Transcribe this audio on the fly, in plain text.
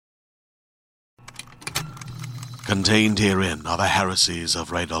Contained herein are the heresies of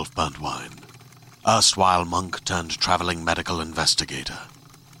Radolf Burntwine, erstwhile monk turned traveling medical investigator.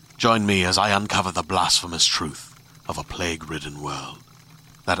 Join me as I uncover the blasphemous truth of a plague-ridden world,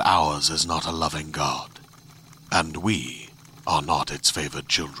 that ours is not a loving God, and we are not its favored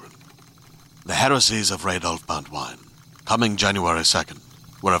children. The heresies of Radolf Burntwine, coming January 2nd,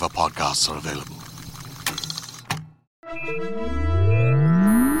 wherever podcasts are available.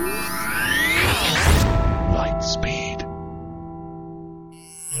 Lightspeed.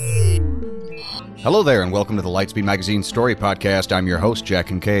 Hello there, and welcome to the Lightspeed Magazine Story Podcast. I'm your host, Jack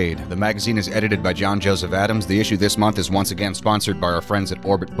Kincaid. The magazine is edited by John Joseph Adams. The issue this month is once again sponsored by our friends at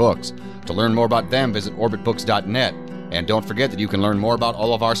Orbit Books. To learn more about them, visit orbitbooks.net. And don't forget that you can learn more about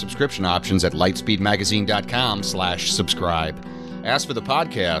all of our subscription options at lightspeedmagazine.com/subscribe. As for the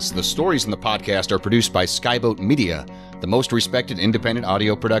podcast, the stories in the podcast are produced by Skyboat Media, the most respected independent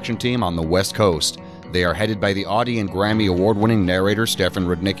audio production team on the West Coast. They are headed by the Audie and Grammy award-winning narrator Stefan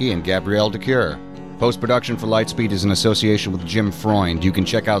Rudnicki and Gabrielle DeCure. Post-production for Lightspeed is in association with Jim Freund. You can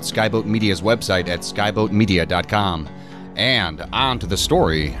check out Skyboat Media's website at skyboatmedia.com. And on to the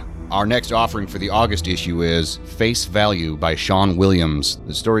story. Our next offering for the August issue is Face Value by Sean Williams.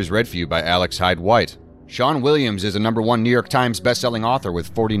 The story is read for you by Alex Hyde-White. Sean Williams is a #1 New York Times bestselling author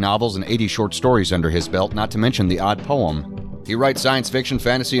with 40 novels and 80 short stories under his belt, not to mention the odd poem. He writes science fiction,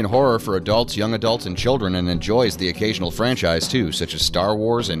 fantasy, and horror for adults, young adults, and children, and enjoys the occasional franchise too, such as Star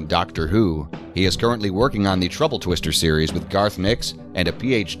Wars and Doctor Who. He is currently working on the Trouble Twister series with Garth Nix and a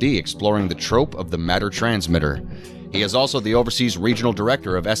PhD exploring the trope of the matter transmitter. He is also the overseas regional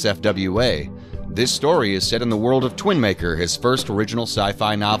director of SFWA. This story is set in the world of Twinmaker, his first original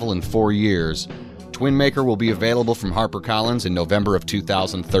sci-fi novel in 4 years. Twinmaker will be available from HarperCollins in November of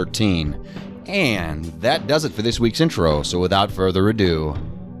 2013. And that does it for this week's intro, so without further ado,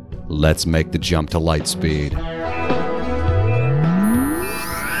 let's make the jump to Lightspeed.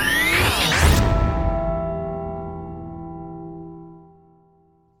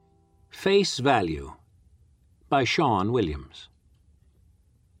 Face Value by Sean Williams.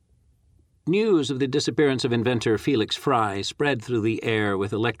 News of the disappearance of inventor Felix Fry spread through the air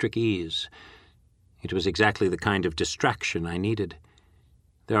with electric ease. It was exactly the kind of distraction I needed.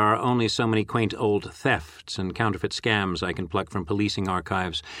 There are only so many quaint old thefts and counterfeit scams I can pluck from policing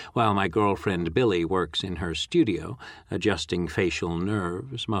archives, while my girlfriend Billy works in her studio, adjusting facial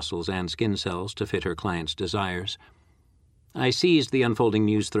nerves, muscles, and skin cells to fit her client's desires. I seized the unfolding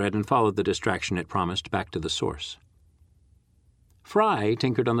news thread and followed the distraction it promised back to the source. Fry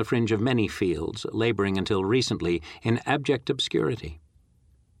tinkered on the fringe of many fields, laboring until recently in abject obscurity.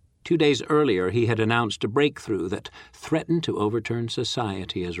 2 days earlier, he had announced a breakthrough that threatened to overturn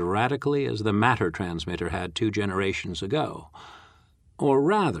society as radically as the matter transmitter had 2 generations ago. Or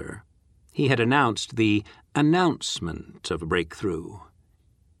rather, he had announced the announcement of a breakthrough.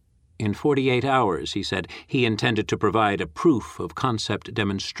 In 48 hours, he said, he intended to provide a proof-of-concept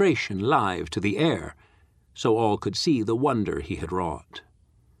demonstration live to the air, so all could see the wonder he had wrought.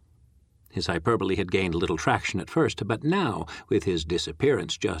 His hyperbole had gained little traction at first, but now, with his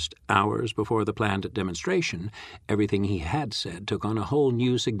disappearance just hours before the planned demonstration, everything he had said took on a whole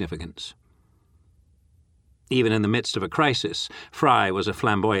new significance. Even in the midst of a crisis, Fry was a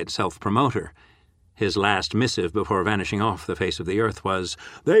flamboyant self-promoter. His last missive before vanishing off the face of the earth was,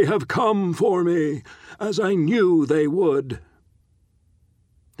 "They have come for me, as I knew they would."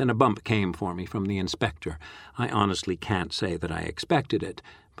 Then a bump came for me from the inspector. I honestly can't say that I expected it,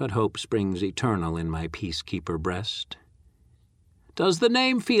 but hope springs eternal in my peacekeeper breast. "Does the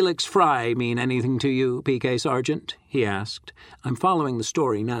name Felix Fry mean anything to you, PK Sergeant?" he asked. "I'm following the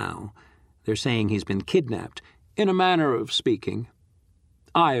story now. They're saying he's been kidnapped, in a manner of speaking.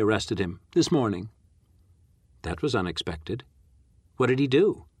 I arrested him this morning." That was unexpected. What did he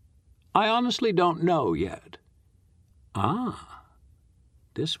do? "I honestly don't know yet." Ah.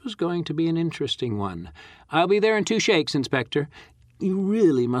 This was going to be an interesting one. "I'll be there in 2 shakes, Inspector." "You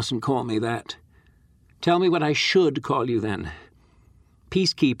really mustn't call me that." "Tell me what I should call you then."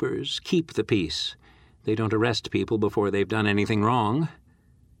 "Peacekeepers keep the peace. They don't arrest people before they've done anything wrong."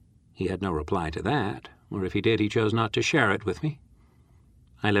 He had no reply to that, or if he did, he chose not to share it with me.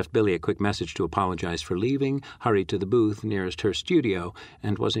 I left Billy a quick message to apologize for leaving, hurried to the booth nearest her studio,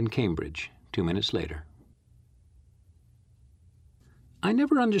 and was in Cambridge 2 minutes later. I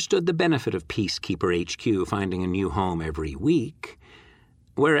never understood the benefit of Peacekeeper HQ finding a new home every week.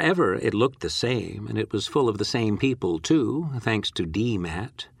 Wherever, it looked the same, and it was full of the same people, too, thanks to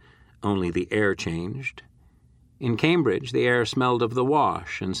DMAT. Only the air changed. In Cambridge, the air smelled of the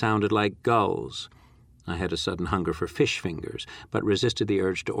wash and sounded like gulls. I had a sudden hunger for fish fingers, but resisted the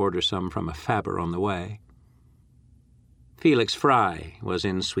urge to order some from a Faber on the way. Felix Fry was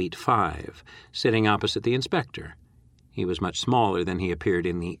in Suite 5, sitting opposite the inspector. He was much smaller than he appeared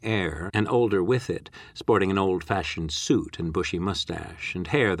in the Air, and older with it, sporting an old-fashioned suit and bushy mustache, and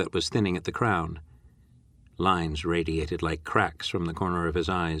hair that was thinning at the crown. Lines radiated like cracks from the corner of his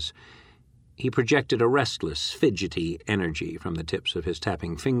eyes. He projected a restless, fidgety energy from the tips of his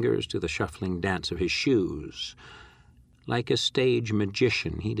tapping fingers to the shuffling dance of his shoes. Like a stage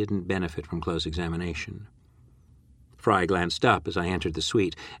magician, he didn't benefit from close examination. Fry glanced up as I entered the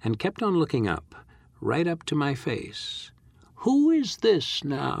suite and kept on looking up, right up to my face. "Who is this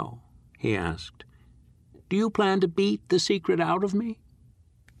now?" he asked. "Do you plan to beat the secret out of me?"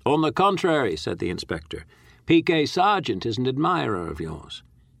 "On the contrary," said the inspector. "P.K. Sargent is an admirer of yours.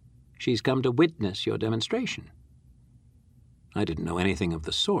 She's come to witness your demonstration." I didn't know anything of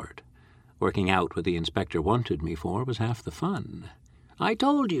the sort. Working out what the inspector wanted me for was half the fun. "I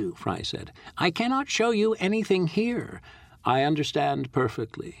told you," Fry said. "I cannot show you anything here. I understand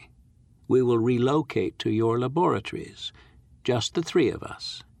perfectly. We will relocate to your laboratories, just the three of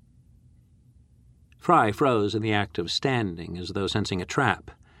us." Fry froze in the act of standing, as though sensing a trap,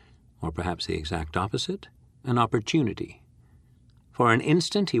 or perhaps the exact opposite, an opportunity. For an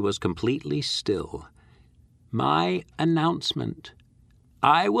instant he was completely still. "My announcement.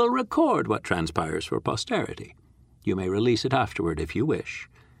 I will record what transpires for posterity. You may release it afterward if you wish.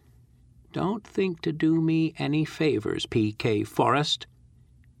 Don't think to do me any favors, P.K. Forrest.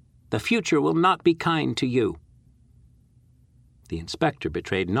 The future will not be kind to you." The inspector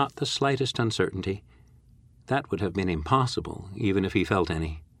betrayed not the slightest uncertainty. That would have been impossible, even if he felt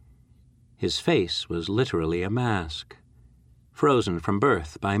any. His face was literally a mask, frozen from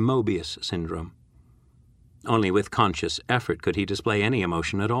birth by Mobius syndrome. Only with conscious effort could he display any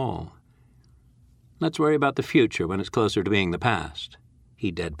emotion at all. "Let's worry about the future when it's closer to being the past,"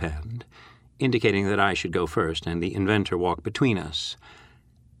 he deadpanned, indicating that I should go first and the inventor walk between us.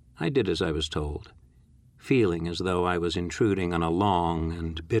 I did as I was told, feeling as though I was intruding on a long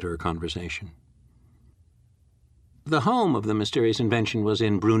and bitter conversation. The home of the mysterious invention was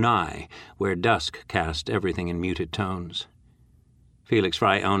in Brunei, where dusk cast everything in muted tones. Felix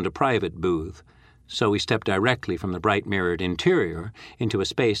Fry owned a private booth, so we stepped directly from the bright-mirrored interior into a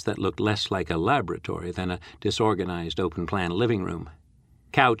space that looked less like a laboratory than a disorganized open-plan living room.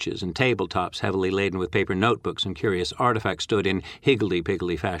 Couches and tabletops heavily laden with paper notebooks and curious artifacts stood in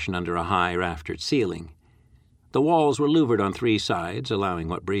higgledy-piggledy fashion under a high raftered ceiling. The walls were louvered on three sides, allowing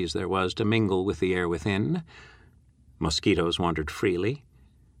what breeze there was to mingle with the air within. Mosquitoes wandered freely.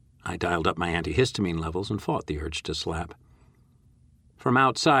 I dialed up my antihistamine levels and fought the urge to slap. From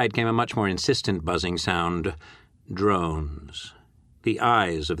outside came a much more insistent buzzing sound. Drones. The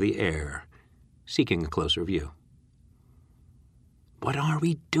eyes of the air, seeking a closer view. "What are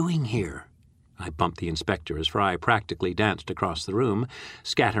we doing here?" I bumped the inspector as Fry practically danced across the room,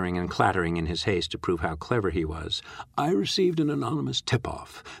 scattering and clattering in his haste to prove how clever he was. "I received an anonymous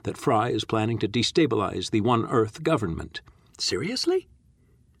tip-off that Fry is planning to destabilize the One Earth government." "Seriously?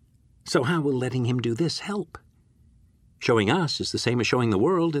 So how will letting him do this help?" "Showing us is the same as showing the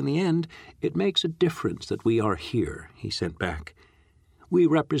world in the end. It makes a difference that we are here," he sent back. "We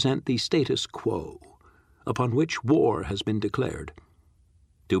represent the status quo, upon which war has been declared.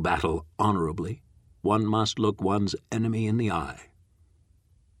 To battle honorably, one must look one's enemy in the eye."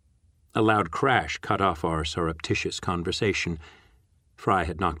 A loud crash cut off our surreptitious conversation. Fry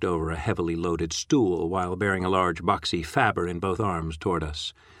had knocked over a heavily loaded stool while bearing a large boxy Faber in both arms toward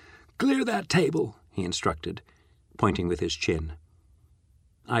us. "Clear that table," he instructed, pointing with his chin.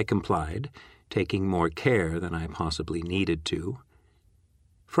 I complied, taking more care than I possibly needed to.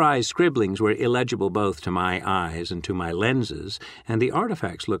 Fry's scribblings were illegible both to my eyes and to my lenses, and the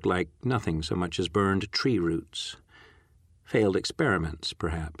artifacts looked like nothing so much as burned tree roots. Failed experiments,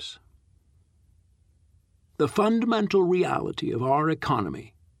 perhaps. "The fundamental reality of our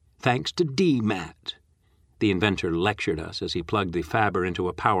economy, thanks to DMAT," the inventor lectured us as he plugged the Faber into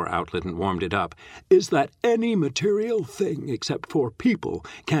a power outlet and warmed it up, "is that any material thing except for people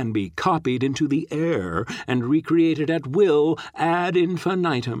can be copied into the air and recreated at will ad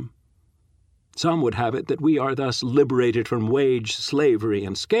infinitum. Some would have it that we are thus liberated from wage slavery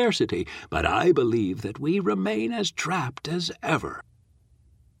and scarcity, but I believe that we remain as trapped as ever.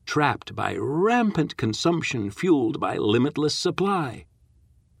 Trapped by rampant consumption fueled by limitless supply."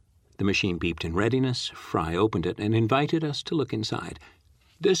 The machine beeped in readiness. Fry opened it and invited us to look inside.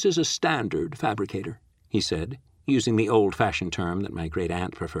 "This is a standard fabricator," he said, using the old-fashioned term that my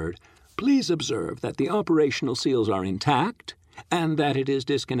great-aunt preferred. "Please observe that the operational seals are intact and that it is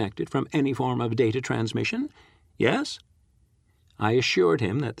disconnected from any form of data transmission. Yes?" I assured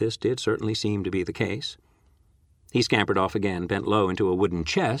him that this did certainly seem to be the case. He scampered off again, bent low into a wooden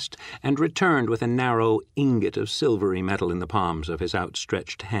chest, and returned with a narrow ingot of silvery metal in the palms of his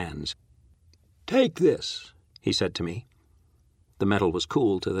outstretched hands. "Take this," he said to me. The metal was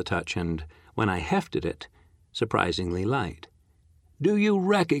cool to the touch, and when I hefted it, surprisingly light. "Do you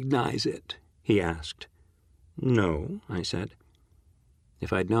recognize it?" he asked. "No," I said.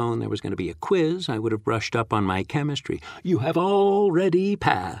 If I'd known there was going to be a quiz, I would have brushed up on my chemistry. "You have already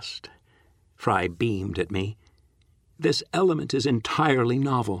passed." Fry beamed at me. "This element is entirely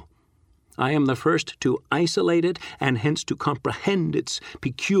novel. I am the first to isolate it and hence to comprehend its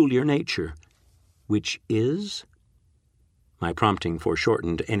peculiar nature." "Which is?" My prompting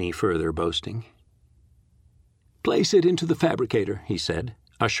foreshortened any further boasting. "Place it into the fabricator," he said,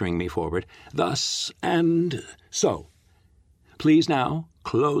 ushering me forward. "Thus and so. Please now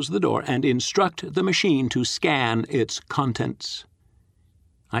close the door and instruct the machine to scan its contents."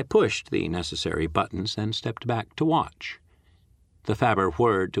 I pushed the necessary buttons, then stepped back to watch. The fabber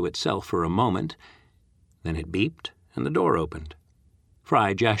whirred to itself for a moment, then it beeped and the door opened.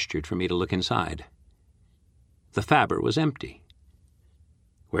 Fry gestured for me to look inside. The fabber was empty.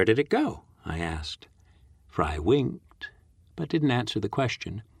 "Where did it go?" I asked. Fry winked, but didn't answer the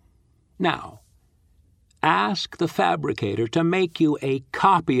question. "Now, ask the fabricator to make you a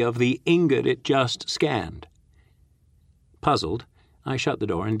copy of the ingot it just scanned." Puzzled, I shut the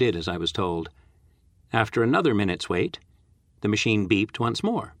door and did as I was told. After another minute's wait, the machine beeped once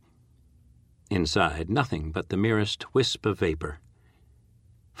more. Inside, nothing but the merest wisp of vapor.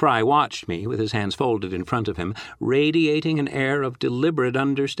 Fry watched me with his hands folded in front of him, radiating an air of deliberate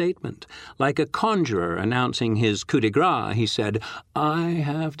understatement. Like a conjurer announcing his coup de grace, he said, "I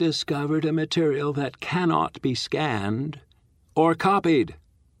have discovered a material that cannot be scanned or copied."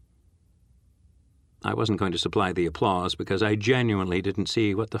 I wasn't going to supply the applause because I genuinely didn't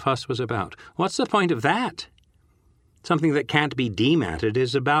see what the fuss was about. What's the point of that? Something that can't be dematted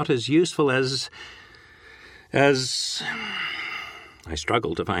is about as useful as... I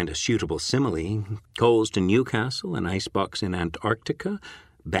struggled to find a suitable simile. Coals to Newcastle, an icebox in Antarctica,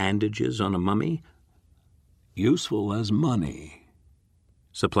 bandages on a mummy. "Useful as money,"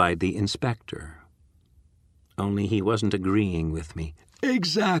 supplied the inspector. Only he wasn't agreeing with me.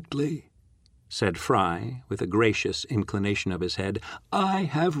 "Exactly," said Fry, with a gracious inclination of his head. "I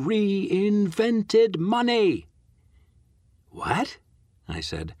have reinvented money." "What?" I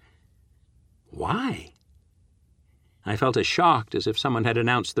said. "Why?" I felt as shocked as if someone had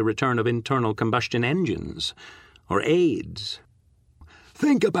announced the return of internal combustion engines, or AIDS.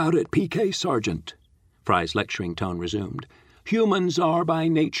 "Think about it, P.K. Sargent," Fry's lecturing tone resumed. "Humans are by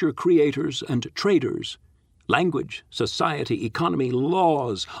nature creators and traders. Language, society, economy,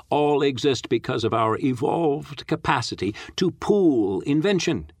 laws all exist because of our evolved capacity to pool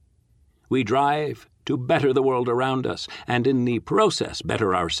invention. We drive to better the world around us, and in the process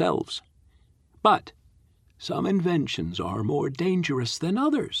better ourselves. But some inventions are more dangerous than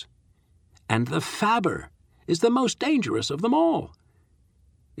others, and the fabber is the most dangerous of them all.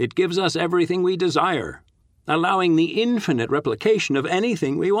 It gives us everything we desire, allowing the infinite replication of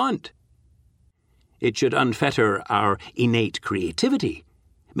anything we want. It should unfetter our innate creativity,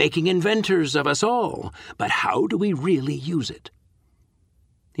 making inventors of us all. But how do we really use it?"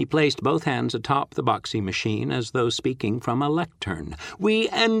 He placed both hands atop the boxy machine as though speaking from a lectern. "We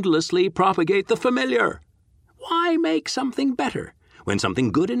endlessly propagate the familiar. Why make something better when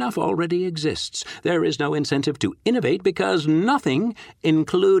something good enough already exists? There is no incentive to innovate because nothing,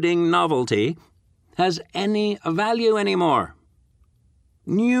 including novelty, has any value anymore.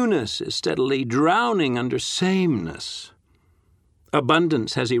 Newness is steadily drowning under sameness.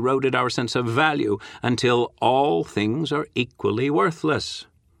 Abundance has eroded our sense of value until all things are equally worthless."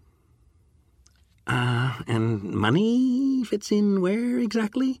 And money fits in where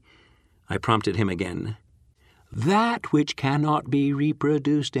exactly?" I prompted him again. "That which cannot be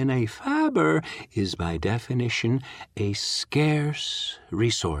reproduced in a fabber is by definition a scarce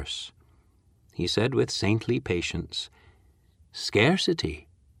resource," he said with saintly patience. "Scarcity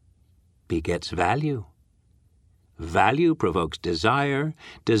begets value. Value provokes desire.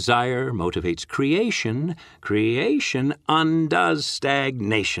 Desire motivates creation. Creation undoes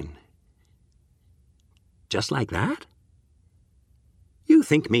stagnation." Just like that? "You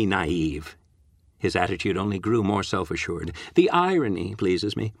think me naive." His attitude only grew more self-assured. "The irony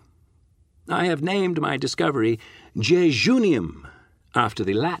pleases me. I have named my discovery jejunium, after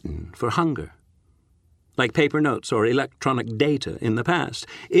the Latin for hunger. Like paper notes or electronic data in the past,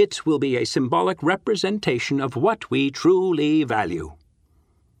 it will be a symbolic representation of what we truly value."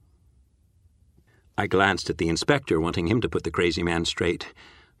 I glanced at the inspector, wanting him to put the crazy man straight.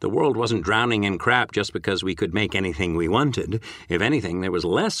 The world wasn't drowning in crap just because we could make anything we wanted. If anything, there was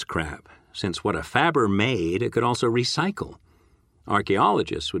less crap, since what a fabber made, it could also recycle.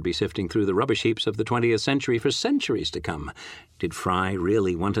 Archaeologists would be sifting through the rubbish heaps of the 20th century for centuries to come. Did Fry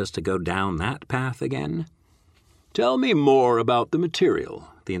really want us to go down that path again? "Tell me more about the material,"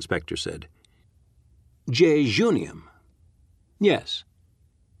 the inspector said. "Jejunium." "Yes."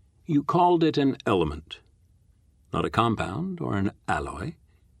 "You called it an element. Not a compound or an alloy."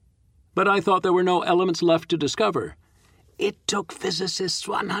 "But I thought there were no elements left to discover." "It took physicists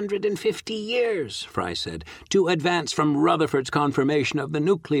 150 years," Fry said, "to advance from Rutherford's confirmation of the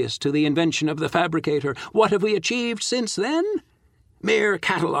nucleus to the invention of the fabricator. What have we achieved since then? Mere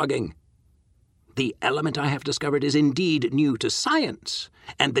cataloguing. The element I have discovered is indeed new to science,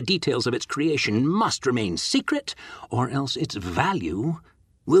 and the details of its creation must remain secret, or else its value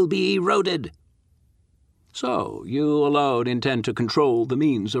will be eroded." "So you alone intend to control the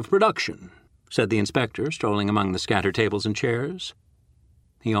means of production," said the inspector, strolling among the scattered tables and chairs.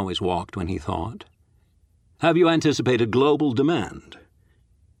 He always walked when he thought. "Have you anticipated global demand?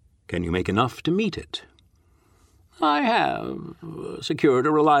 Can you make enough to meet it?" "I have secured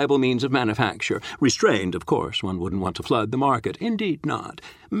a reliable means of manufacture. Restrained, of course. One wouldn't want to flood the market. Indeed not.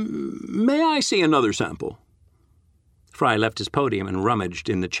 May I see another sample?" Fry left his podium and rummaged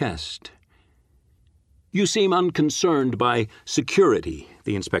in the chest. "You seem unconcerned by security,"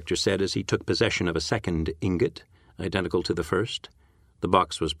 the inspector said as he took possession of a second ingot, identical to the first. The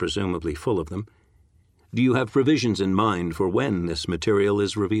box was presumably full of them. "Do you have provisions in mind for when this material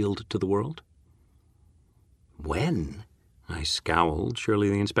is revealed to the world?" "When?" I scowled. Surely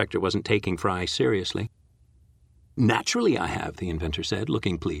the inspector wasn't taking Fry seriously. "Naturally I have," the inventor said,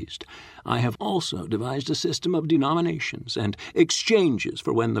 looking pleased. "I have also devised a system of denominations and exchanges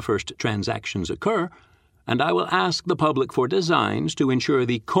for when the first transactions occur, and I will ask the public for designs to ensure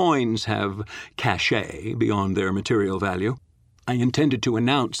the coins have cachet beyond their material value. I intended to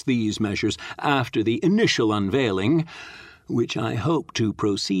announce these measures after the initial unveiling, which I hope to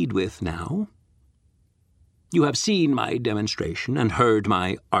proceed with now. You have seen my demonstration and heard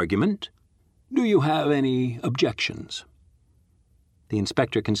my argument. Do you have any objections?" The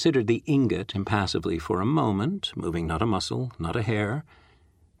inspector considered the ingot impassively for a moment, moving not a muscle, not a hair.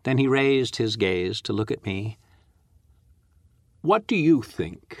 Then he raised his gaze to look at me. "What do you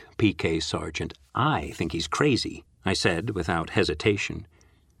think, P.K. Sargent?" "I think he's crazy," I said without hesitation.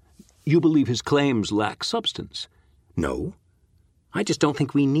 "You believe his claims lack substance?" "No. I just don't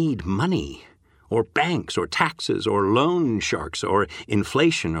think we need money, or banks, or taxes, or loan sharks, or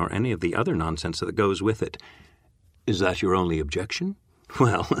inflation, or any of the other nonsense that goes with it." "Is that your only objection?"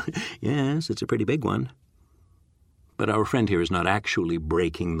 "Well, yes, it's a pretty big one." "But our friend here is not actually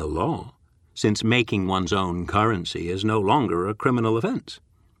breaking the law, since making one's own currency is no longer a criminal offense."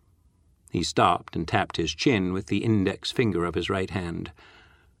 He stopped and tapped his chin with the index finger of his right hand.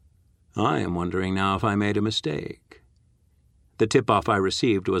 "I am wondering now if I made a mistake. The tip-off I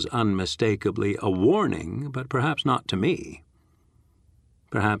received was unmistakably a warning, but perhaps not to me.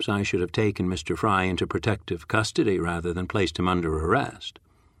 Perhaps I should have taken Mr. Fry into protective custody rather than placed him under arrest."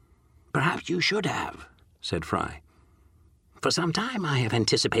 "Perhaps you should have," said Fry. "For some time I have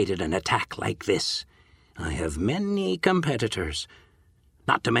anticipated an attack like this. I have many competitors,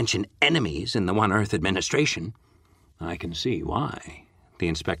 not to mention enemies in the One Earth administration." "I can see why," the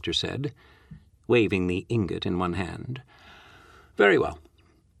inspector said, waving the ingot in one hand. "Very well.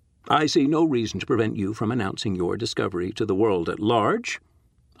 I see no reason to prevent you from announcing your discovery to the world at large.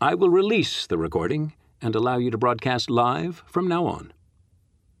 I will release the recording and allow you to broadcast live from now on."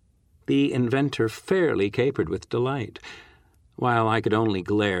 The inventor fairly capered with delight, while I could only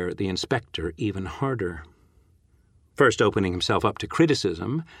glare at the inspector even harder. First opening himself up to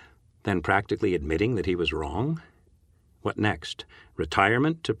criticism, then practically admitting that he was wrong. What next?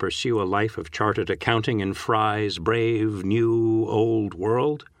 Retirement to pursue a life of chartered accounting in Fry's brave, new, old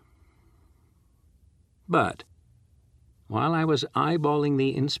world? But while I was eyeballing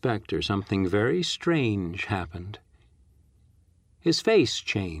the inspector, something very strange happened. His face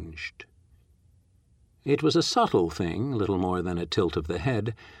changed. It was a subtle thing, little more than a tilt of the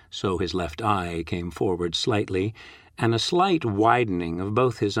head, so his left eye came forward slightly, and a slight widening of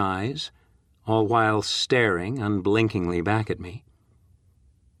both his eyes, all while staring unblinkingly back at me.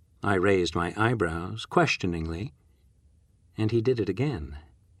 I raised my eyebrows questioningly, and he did it again,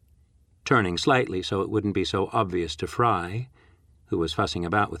 turning slightly so it wouldn't be so obvious to Fry, who was fussing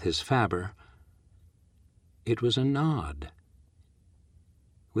about with his Faber. It was a nod,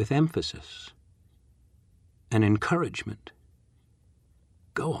 with emphasis, an encouragement.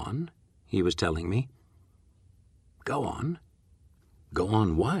 "Go on," he was telling me. "Go on. Go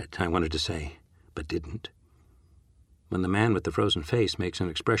on what? I wanted to say, but didn't. When the man with the frozen face makes an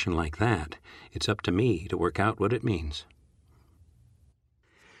expression like that, it's up to me to work out what it means.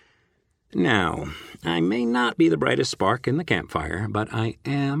 Now, I may not be the brightest spark in the campfire, but I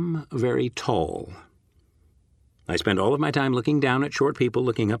am very tall. I spend all of my time looking down at short people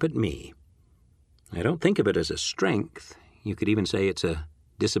looking up at me. I don't think of it as a strength. You could even say it's a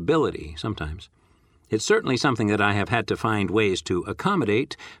disability sometimes. It's certainly something that I have had to find ways to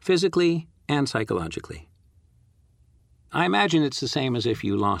accommodate physically and psychologically. I imagine it's the same as if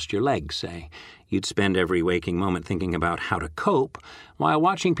you lost your legs, say. You'd spend every waking moment thinking about how to cope while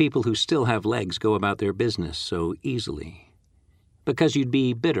watching people who still have legs go about their business so easily. Because you'd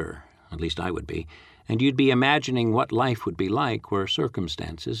be bitter, at least I would be, and you'd be imagining what life would be like were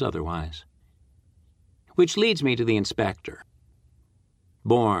circumstances otherwise. Which leads me to the inspector.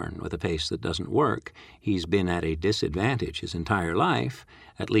 Born with a face that doesn't work, he's been at a disadvantage his entire life,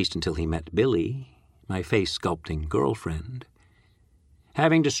 at least until he met Billy, my face-sculpting girlfriend.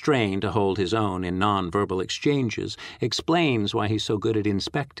 Having to strain to hold his own in non-verbal exchanges explains why he's so good at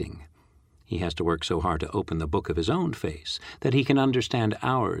inspecting. He has to work so hard to open the book of his own face that he can understand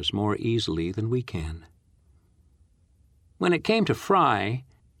ours more easily than we can. When it came to Fry,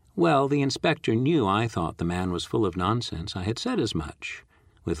 well, the inspector knew I thought the man was full of nonsense. I had said as much,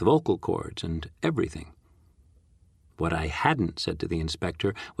 with vocal cords and everything. What I hadn't said to the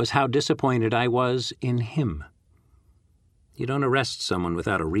inspector was how disappointed I was in him. You don't arrest someone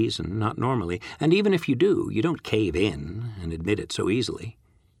without a reason, not normally, and even if you do, you don't cave in and admit it so easily.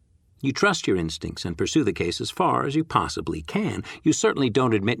 You trust your instincts and pursue the case as far as you possibly can. You certainly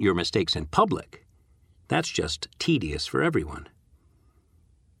don't admit your mistakes in public. That's just tedious for everyone.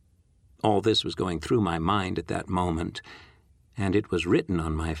 All this was going through my mind at that moment, and it was written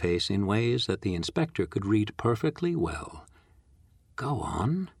on my face in ways that the inspector could read perfectly well. Go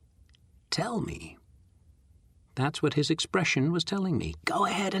on. Tell me. That's what his expression was telling me. Go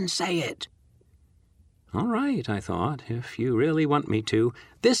ahead and say it. All right, I thought, if you really want me to.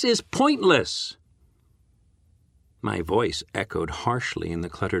 This is pointless. My voice echoed harshly in the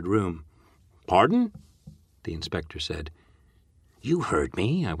cluttered room. Pardon? The inspector said. You heard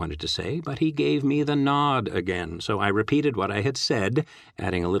me, I wanted to say, but he gave me the nod again, so I repeated what I had said,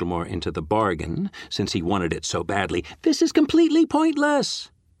 adding a little more into the bargain, since he wanted it so badly. This is completely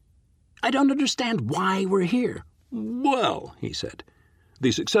pointless. I don't understand why we're here. Well, he said,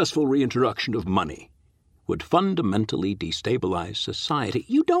 the successful reintroduction of money would fundamentally destabilize society.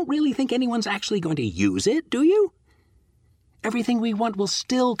 You don't really think anyone's actually going to use it, do you? Everything we want will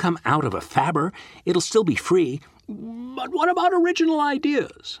still come out of a fabber. It'll still be free. But what about original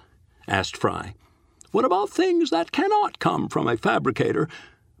ideas? Asked Fry. What about things that cannot come from a fabricator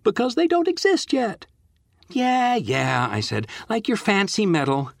because they don't exist yet? Yeah, I said, like your fancy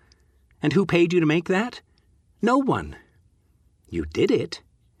metal. And who paid you to make that? No one. You did it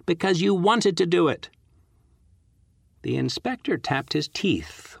because you wanted to do it. The inspector tapped his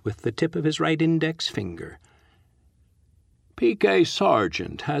teeth with the tip of his right index finger. P.K.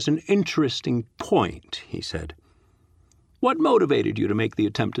 Sargent has an interesting point, he said. What motivated you to make the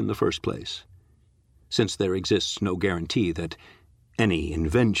attempt in the first place? Since there exists no guarantee that any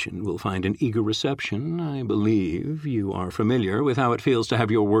invention will find an eager reception, I believe you are familiar with how it feels to have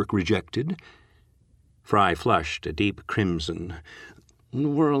your work rejected. Fry flushed a deep crimson. The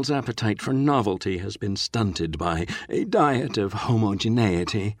world's appetite for novelty has been stunted by a diet of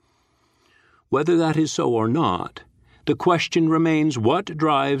homogeneity. Whether that is so or not, the question remains what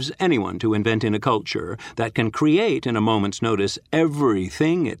drives anyone to invent in a culture that can create in a moment's notice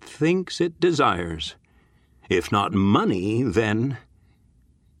everything it thinks it desires. If not money, then...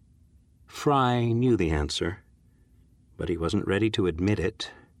 Fry knew the answer, but he wasn't ready to admit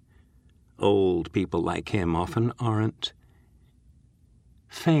it. Old people like him often aren't.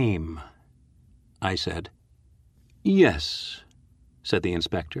 Fame, I said. Yes, said the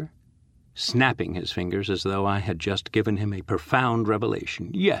inspector, snapping his fingers as though I had just given him a profound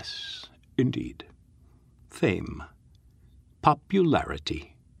revelation. Yes, indeed. Fame.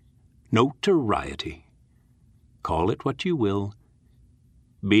 Popularity. Notoriety. Call it what you will.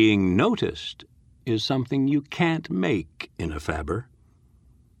 Being noticed is something you can't make in a fabber.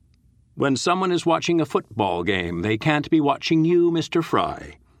 When someone is watching a football game, they can't be watching you, Mr.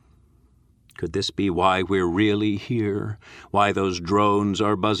 Fry. Could this be why we're really here? Why those drones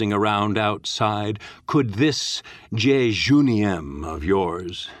are buzzing around outside? Could this jejuniem of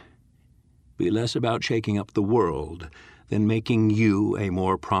yours be less about shaking up the world than making you a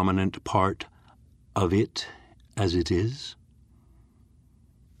more prominent part of it as it is?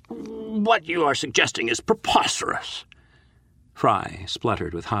 What you are suggesting is preposterous. Fry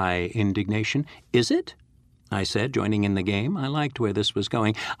spluttered with high indignation. "Is it?" I said, joining in the game. I liked where this was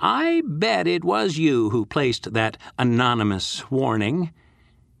going. "I bet it was you who placed that anonymous warning.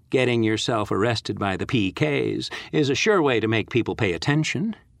 Getting yourself arrested by the PKs is a sure way to make people pay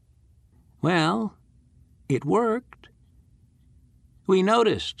attention." "Well, it worked. We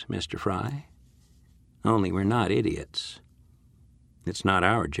noticed, Mr. Fry. Only we're not idiots. It's not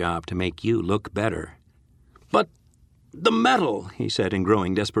our job to make you look better." "But the metal," he said in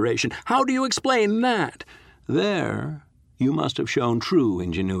growing desperation. "How do you explain that?" "There, you must have shown true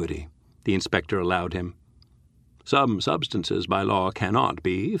ingenuity," the inspector allowed him. "Some substances by law cannot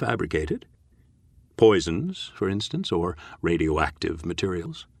be fabricated. Poisons, for instance, or radioactive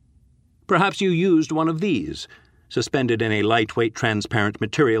materials. Perhaps you used one of these, suspended in a lightweight, transparent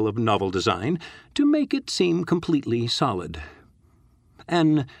material of novel design, to make it seem completely solid.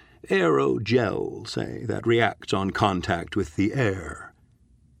 An aerogel, say, that reacts on contact with the air.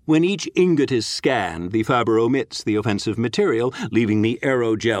 When each ingot is scanned, the fiber omits the offensive material, leaving the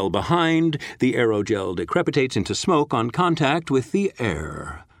aerogel behind. The aerogel decrepitates into smoke on contact with the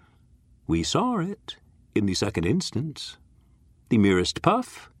air. We saw it in the second instance. The merest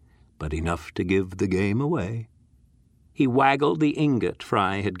puff, but enough to give the game away." He waggled the ingot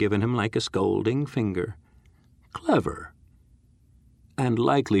Fry had given him like a scolding finger. "Clever. And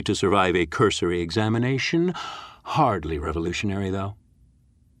likely to survive a cursory examination. Hardly revolutionary, though."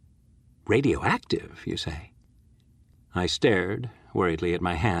 "Radioactive, you say?" I stared worriedly at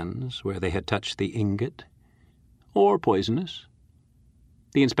my hands where they had touched the ingot. "Or poisonous."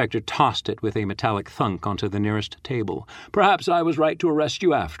 The inspector tossed it with a metallic thunk onto the nearest table. "Perhaps I was right to arrest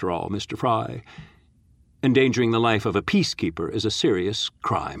you after all, Mr. Fry. Endangering the life of a peacekeeper is a serious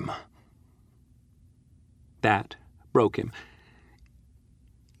crime." That broke him.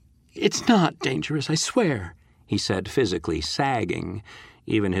 "It's not dangerous, I swear," he said, physically sagging.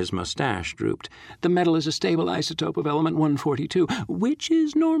 Even his mustache drooped. "The metal is a stable isotope of element 142, which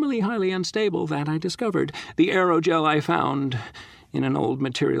is normally highly unstable, that I discovered. The aerogel I found in an old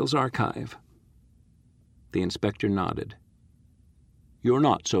materials archive." The inspector nodded. "You're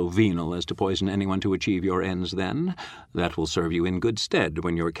not so venal as to poison anyone to achieve your ends, then. That will serve you in good stead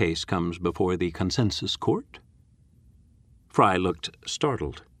when your case comes before the consensus court." Fry looked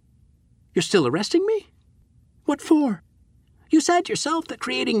startled. "You're still arresting me? What for? You said yourself that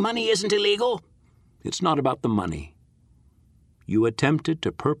creating money isn't illegal." "It's not about the money. You attempted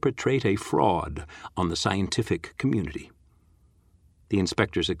to perpetrate a fraud on the scientific community." The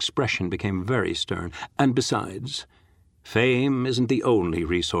inspector's expression became very stern. "And besides, fame isn't the only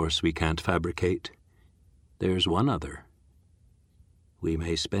resource we can't fabricate. There's one other. We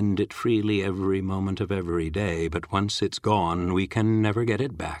may spend it freely every moment of every day, but once it's gone, we can never get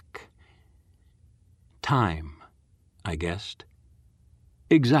it back. Time, I guessed."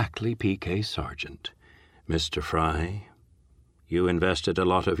 "Exactly, P.K. Sergeant. Mr. Fry, you invested a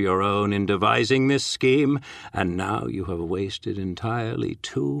lot of your own in devising this scheme, and now you have wasted entirely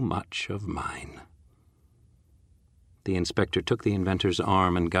too much of mine." The inspector took the inventor's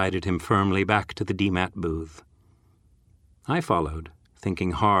arm and guided him firmly back to the DMAT booth. I followed,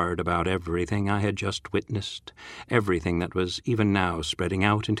 thinking hard about everything I had just witnessed, everything that was even now spreading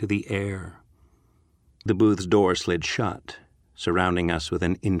out into the air. The booth's door slid shut, surrounding us with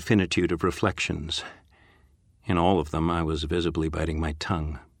an infinitude of reflections. In all of them, I was visibly biting my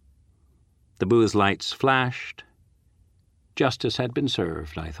tongue. The booth's lights flashed. Justice had been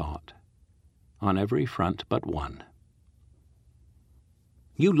served, I thought, on every front but one.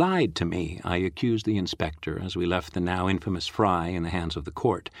 "You lied to me," I accused the inspector as we left the now infamous Fry in the hands of the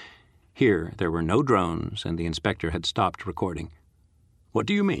court. Here there were no drones, and the inspector had stopped recording. "What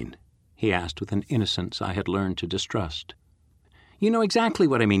do you mean?" he asked with an innocence I had learned to distrust. "You know exactly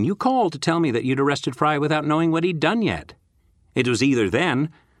what I mean. You called to tell me that you'd arrested Fry without knowing what he'd done yet. It was either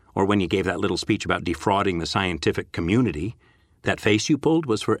then, or when you gave that little speech about defrauding the scientific community. That face you pulled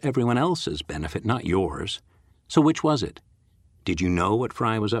was for everyone else's benefit, not yours. So which was it? Did you know what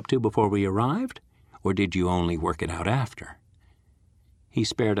Fry was up to before we arrived, or did you only work it out after?" He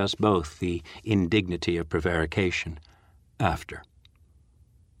spared us both the indignity of prevarication. "After.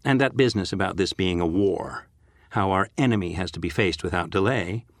 And that business about this being a war, how our enemy has to be faced without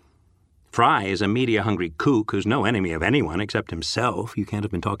delay. Fry is a media-hungry kook who's no enemy of anyone except himself. You can't have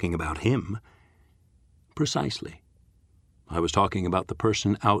been talking about him." "Precisely. I was talking about the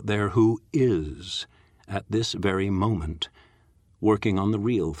person out there who is, at this very moment, working on the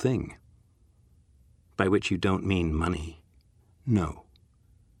real thing." "By which you don't mean money." "No."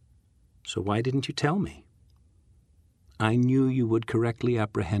 "So why didn't you tell me?" "I knew you would correctly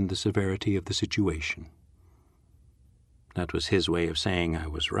apprehend the severity of the situation." That was his way of saying I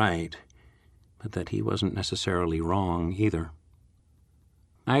was right, but that he wasn't necessarily wrong either.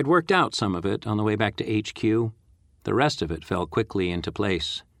 I had worked out some of it on the way back to HQ. The rest of it fell quickly into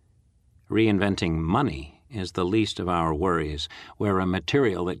place. Reinventing money is the least of our worries where a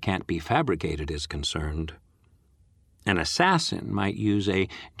material that can't be fabricated is concerned. An assassin might use a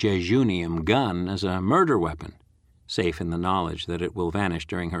jejunium gun as a murder weapon, safe in the knowledge that it will vanish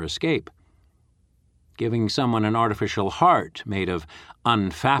during her escape. Giving someone an artificial heart made of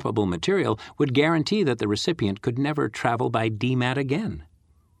unfappable material would guarantee that the recipient could never travel by DMAT again.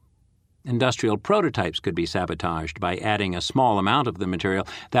 Industrial prototypes could be sabotaged by adding a small amount of the material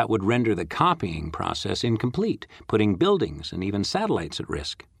that would render the copying process incomplete, putting buildings and even satellites at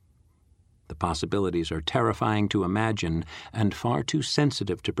risk. The possibilities are terrifying to imagine and far too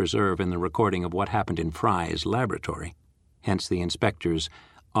sensitive to preserve in the recording of what happened in Fry's laboratory, hence the inspector's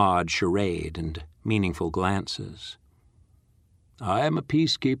odd charade and meaningful glances. "I am a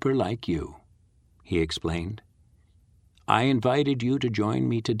peacekeeper like you," he explained. "I invited you to join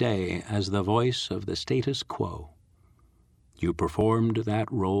me today as the voice of the status quo. You performed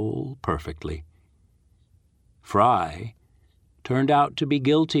that role perfectly. Fry turned out to be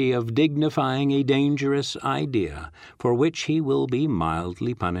guilty of dignifying a dangerous idea, for which he will be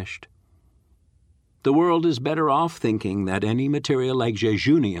mildly punished. The world is better off thinking that any material like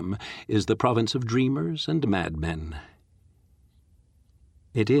jejunium is the province of dreamers and madmen."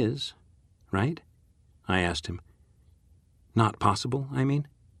 "It is, right?" I asked him. "Not possible, I mean?"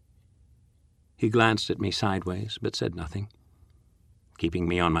 He glanced at me sideways, but said nothing. Keeping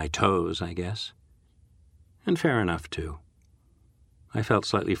me on my toes, I guess. And fair enough, too. I felt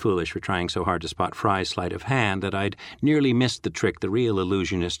slightly foolish for trying so hard to spot Fry's sleight of hand that I'd nearly missed the trick the real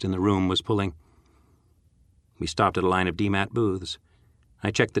illusionist in the room was pulling. We stopped at a line of DMAT booths.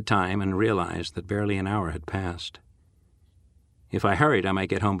 I checked the time and realized that barely an hour had passed. If I hurried, I might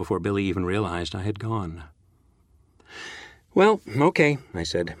get home before Billy even realized I had gone. "Well, okay," I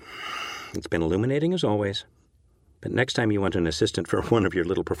said. "It's been illuminating as always. But next time you want an assistant for one of your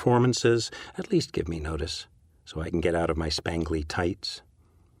little performances, at least give me notice, so I can get out of my spangly tights."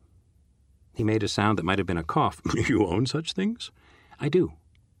 He made a sound that might have been a cough. "You own such things?" "I do.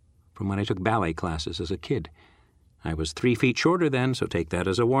 From when I took ballet classes as a kid. I was 3 feet shorter then, so take that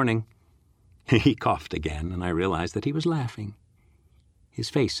as a warning." He coughed again, and I realized that he was laughing. His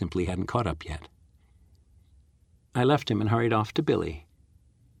face simply hadn't caught up yet. I left him and hurried off to Billy,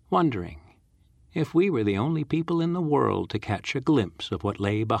 wondering if we were the only people in the world to catch a glimpse of what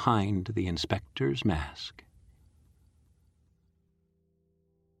lay behind the inspector's mask.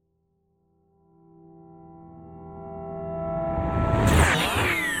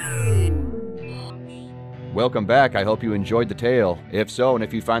 Welcome back. I hope you enjoyed the tale. If so, and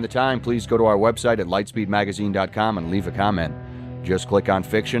if you find the time, please go to our website at lightspeedmagazine.com and leave a comment. Just click on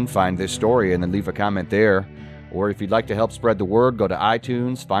fiction, find this story, and then leave a comment there. Or if you'd like to help spread the word, go to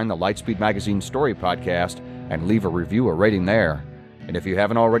iTunes, find the Lightspeed Magazine Story Podcast, and leave a review or rating there. And if you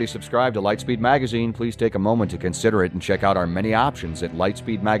haven't already subscribed to Lightspeed Magazine, please take a moment to consider it and check out our many options at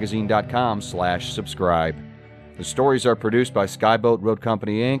lightspeedmagazine.com/subscribe. The stories are produced by Skyboat Road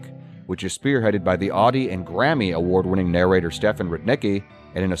Company, Inc., which is spearheaded by the Audie and Grammy award-winning narrator Stefan Rudnicki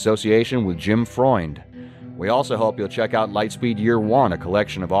and in association with Jim Freund. We also hope you'll check out Lightspeed Year 1, a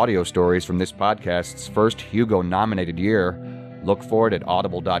collection of audio stories from this podcast's first Hugo-nominated year. Look for it at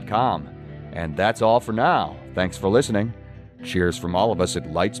audible.com. And that's all for now. Thanks for listening. Cheers from all of us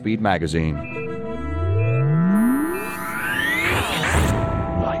at Lightspeed Magazine.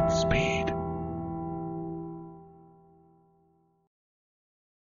 Lightspeed.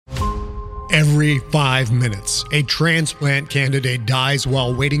 Every 5 minutes, a transplant candidate dies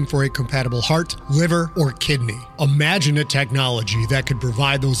while waiting for a compatible heart, liver, or kidney. Imagine a technology that could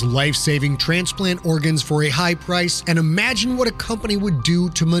provide those life-saving transplant organs for a high price, and imagine what a company would do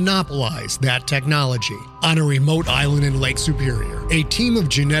to monopolize that technology. On a remote island in Lake Superior, a team of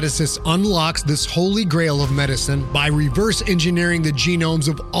geneticists unlocks this holy grail of medicine by reverse engineering the genomes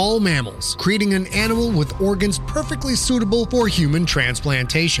of all mammals, creating an animal with organs perfectly suitable for human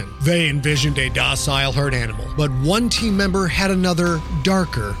transplantation. They envisioned a docile herd animal, but one team member had another,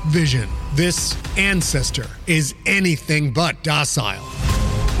 darker vision. This ancestor is anything but docile.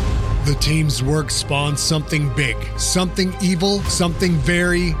 The team's work spawned something big, something evil, something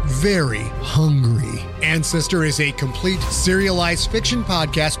very, very hungry. Ancestor is a complete serialized fiction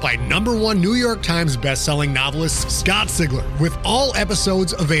podcast by #1 New York Times bestselling novelist Scott Sigler, with all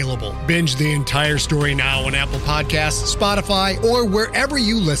episodes available. Binge the entire story now on Apple Podcasts, Spotify, or wherever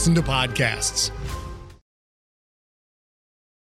you listen to podcasts.